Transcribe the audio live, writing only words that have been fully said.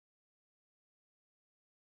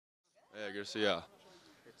Yeah, good to see ya.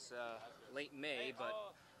 It's late May, but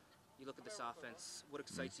you look at this offense. What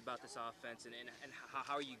excites you about this offense, and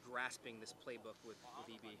how are you grasping this playbook with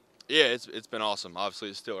EB? Yeah, it's been awesome. Obviously,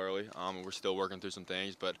 it's still early. We're still working through some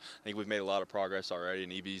things, but I think we've made a lot of progress already.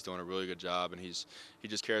 And EB's doing a really good job, and he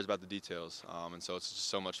just cares about the details. And so it's just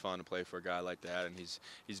so much fun to play for a guy like that. And he's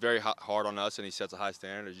very hard on us, and he sets a high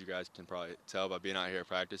standard, as you guys can probably tell by being out here at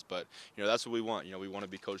practice. But that's what we want. We want to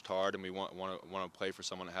be coached hard, and we want to play for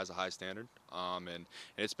someone that has a high standard. And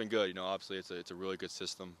it's been good. Obviously it's a really good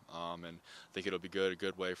system. And I think it'll be good, a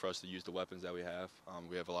good way for us to use the weapons that we have.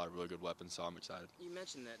 We have a lot of really good weapons, so I'm excited. You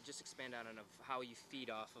mentioned that. Just expand out on how you feed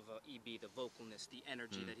off of EB, the vocalness, the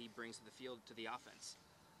energy that he brings to the field, to the offense.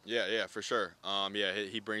 Yeah, for sure. Yeah,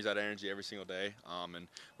 he brings that energy every single day, and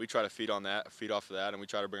we try to feed off of that, and we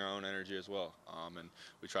try to bring our own energy as well. And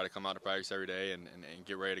we try to come out to practice every day and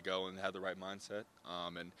get ready to go and have the right mindset.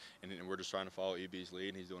 And we're just trying to follow EB's lead,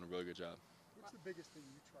 and he's doing a really good job. What's the biggest thing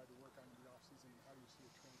you try to work on in the offseason? How do you see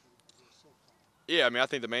it translating because you're so far? Yeah, I mean, I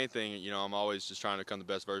think the main thing, I'm always just trying to become the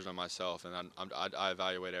best version of myself, and I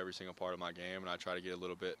evaluate every single part of my game, and I try to get a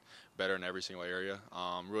little bit better in every single area.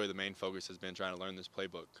 Really, the main focus has been trying to learn this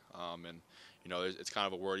playbook, and it's kind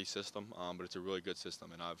of a wordy system, but it's a really good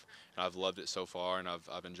system, and I've loved it so far, and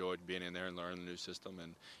I've enjoyed being in there and learning the new system,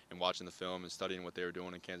 and watching the film and studying what they were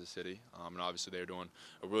doing in Kansas City, and obviously they were doing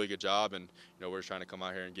a really good job, and we're just trying to come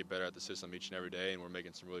out here and get better at the system each and every day, and we're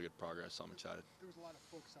making some really good progress. So I'm excited. There was a lot of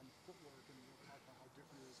focus on footwork, and you talked about how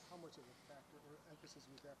different it is. How much of a factor or emphasis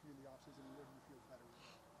was that for you in the offseason, and where do you feel better?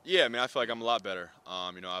 Yeah, I mean, I feel like I'm a lot better.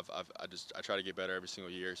 I try to get better every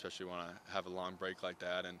single year, especially when I have a long break like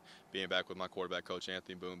that. And being back with my quarterback coach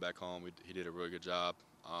Anthony Boone back home, he did a really good job.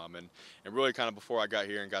 And really kind of before I got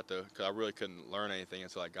here and because I really couldn't learn anything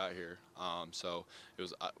until I got here. So it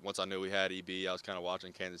was once I knew we had EB, I was kind of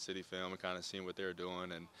watching Kansas City film and kind of seeing what they were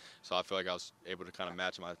doing, and so I feel like I was able to kind of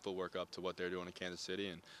match my footwork up to what they're doing in Kansas City,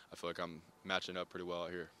 and I feel like I'm matching up pretty well out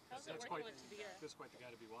here. That's quite the guy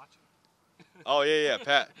to be watching. Oh yeah,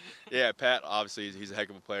 Pat. Yeah, Pat. Obviously, he's a heck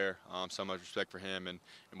of a player. So much respect for him and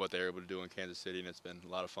what they're able to do in Kansas City, and it's been a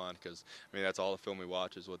lot of fun because I mean that's all the film we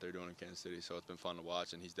watch is what they're doing in Kansas City. So it's been fun to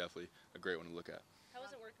watch, and he's definitely a great one to look at. How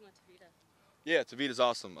was it working with Tavita? Yeah, Tavita's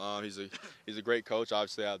awesome. He's a great coach.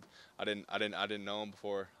 Obviously, I didn't know him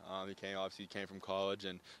before he came. Obviously, he came from college,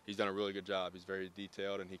 and he's done a really good job. He's very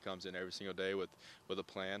detailed, and he comes in every single day with a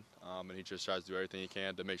plan, and he just tries to do everything he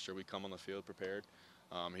can to make sure we come on the field prepared.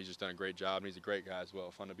 He's just done a great job, and he's a great guy as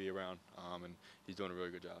well. Fun to be around, and he's doing a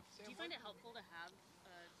really good job. Do you find it helpful to have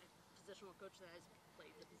a positional coach that has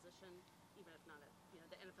played the position, even if not at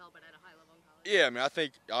the NFL, but at a high level in college? Yeah, I mean, I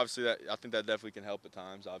think that definitely can help at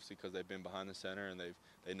times, obviously, because they've been behind the center and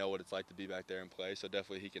they know what it's like to be back there and play. So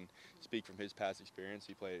definitely he can speak from his past experience.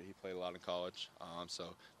 He played a lot in college,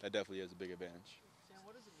 so that definitely is a big advantage. Sam,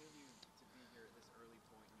 what does it mean to you to be here at this early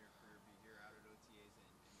point in your career, be here out at OTAs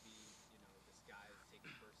and be, this guy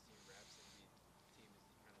taking first team reps and be the team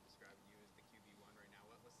is kind of describing you as the QB1 right now?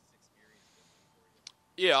 What's this experience been like for you?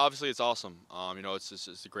 Yeah, obviously it's awesome.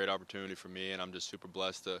 It's a great opportunity for me, and I'm just super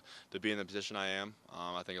blessed to be in the position I am.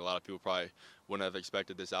 I think a lot of people probably wouldn't have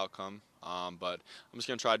expected this outcome, but I'm just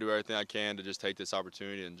going to try to do everything I can to just take this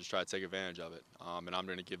opportunity and just try to take advantage of it. And I'm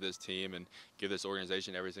going to give this team and give this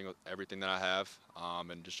organization everything that I have,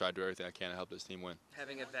 and just try to do everything I can to help this team win.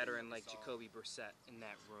 Having a veteran like Jacoby Brissett in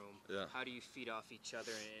that room, Yeah. how do you feed off each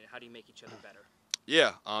other, and how do you make each other better?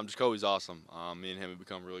 Yeah, Jacoby's awesome. Me and him have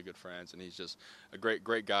become really good friends, and he's just a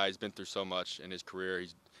great guy. He's been through so much in his career.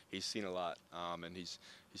 He's seen a lot, and he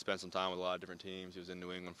spent some time with a lot of different teams. He was in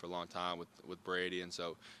New England for a long time with Brady, and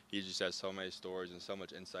so he just has so many stories and so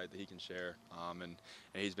much insight that he can share. And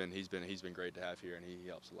he's been great to have here, and he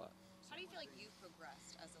helps a lot. How do you feel like you've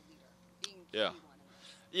progressed as a leader, being Yeah. QB1 in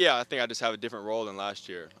this? Yeah, I think I just have a different role than last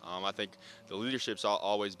year. I think the leadership's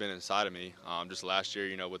always been inside of me. Just last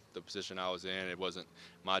year, with the position I was in, it wasn't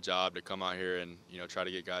my job to come out here and try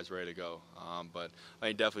to get guys ready to go. But I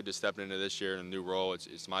think definitely just stepping into this year in a new role,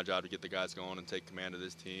 it's my job to get the guys going and take command of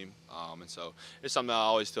this team. And so it's something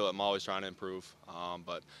I'm always trying to improve.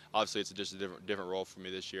 But obviously it's just a different role for me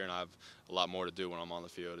this year, and I have a lot more to do when I'm on the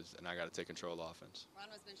field, and I got to take control of the offense. Ron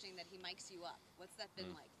was mentioning that he mics you up. What's that been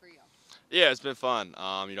like for you? Yeah, it's been fun.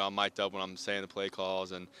 I'm mic'd up when I'm saying the play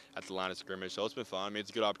calls and at the line of scrimmage, so it's been fun. I mean,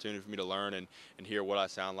 it's a good opportunity for me to learn and hear what I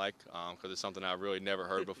sound like, because it's something I've really never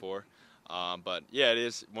heard before. But yeah, it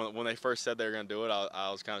is. When they first said they were going to do it,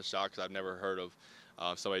 I was kind of shocked because I've never heard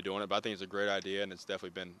of somebody doing it. But I think it's a great idea, and it's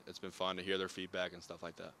definitely been fun to hear their feedback and stuff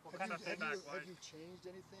like that. What kind of feedback Have you changed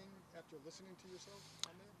anything after listening to yourself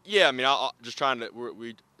on there? Yeah, I mean, I'll just trying to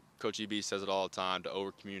Coach EB says it all the time, to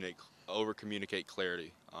over communicate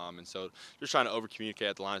clarity. And so just trying to over communicate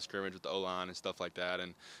at the line of scrimmage with the O-line and stuff like that,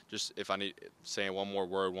 and just if I need saying one more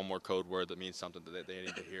word, one more code word that means something that they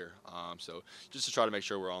need to hear. So just to try to make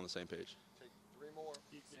sure we're all on the same page. Take 3 more.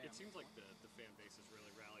 It seems like the fan base has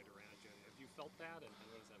really rallied around you. Have you felt that, and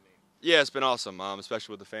what does that mean? Yeah, it's been awesome,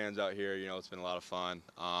 especially with the fans out here. It's been a lot of fun.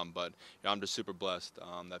 But I'm just super blessed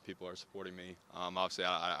that people are supporting me. Obviously,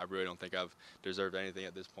 I really don't think I've deserved anything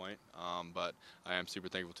at this point, but I am super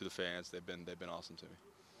thankful to the fans. They've been awesome to me.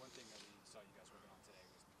 One thing that we saw you guys working on today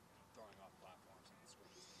was throwing off platforms and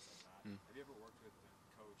screens, things like that. Have you ever worked with a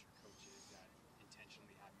coach or coaches that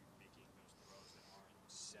intentionally have you making those throws that aren't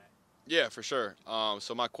set? Yeah, for sure.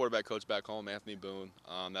 So my quarterback coach back home, Anthony Boone,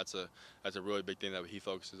 that's a really big thing that he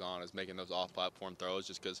focuses on, is making those off-platform throws.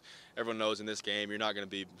 Just because everyone knows in this game, you're not going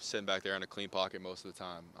to be sitting back there in a clean pocket most of the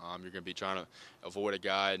time. You're going to be trying to avoid a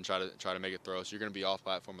guy and try to make it throw. So you're going to be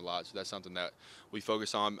off-platform a lot. So that's something that we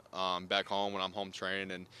focus on back home when I'm home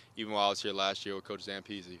training, and even while I was here last year with Coach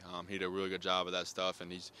Zampese. He did a really good job of that stuff,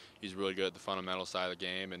 and he's really good at the fundamental side of the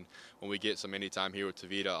game. And when we get some anytime here with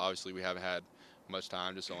Tavita, obviously we haven't had much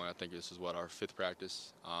time, just only I think this is our 5th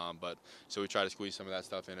practice, but so we try to squeeze some of that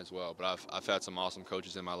stuff in as well. But I've had some awesome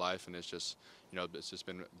coaches in my life, and it's just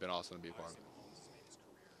been awesome to be a part of it. Mahomes has made his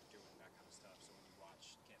career doing that kind of stuff. So when you watch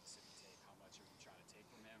Kansas City tape, how much are you trying to take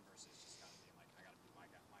from him versus just kind of being like, I got to be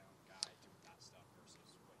my own guy doing that stuff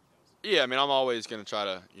versus what he does? Yeah, I mean, I'm always gonna try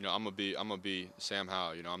to, I'm gonna be Sam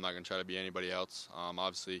Howell. I'm not gonna try to be anybody else.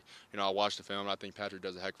 Obviously, I watched the film, and I think Patrick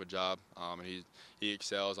does a heck of a job, and he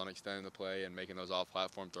excels on extending the play and making those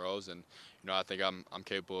off-platform throws. And I think I'm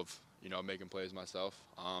capable of making plays myself.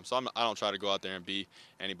 So I don't try to go out there and be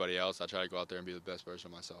anybody else. I try to go out there and be the best version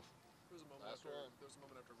of myself. There was a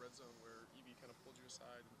moment after red zone where EB kind of pulled you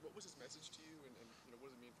aside. What was his message to you, and what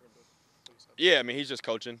does it mean for him to pull you aside? Yeah, I mean, he's just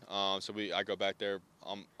coaching. So I go back there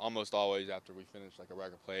almost always after we finish like a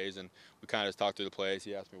record plays, and we kind of just talk through the plays.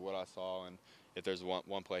 He asked me what I saw, and if there's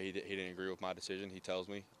one play he didn't agree with my decision, he tells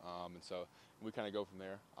me. And so we kind of go from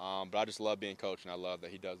there. But I just love being coached, and I love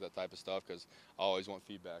that he does that type of stuff, because I always want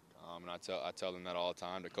feedback. And I tell them that all the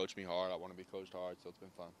time, to coach me hard. I want to be coached hard, so it's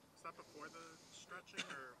been fun. Is that before the stretching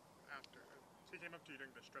or after? He came up to you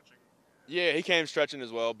during the stretching. Yeah, he came stretching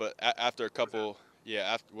as well, but after a couple,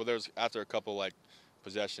 after a couple like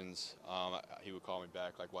possessions, he would call me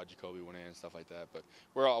back, like why Jacoby went in and stuff like that. But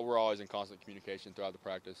we're always in constant communication throughout the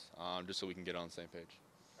practice, just so we can get on the same page.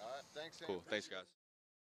 All right, thanks, Sam. Cool, thanks guys.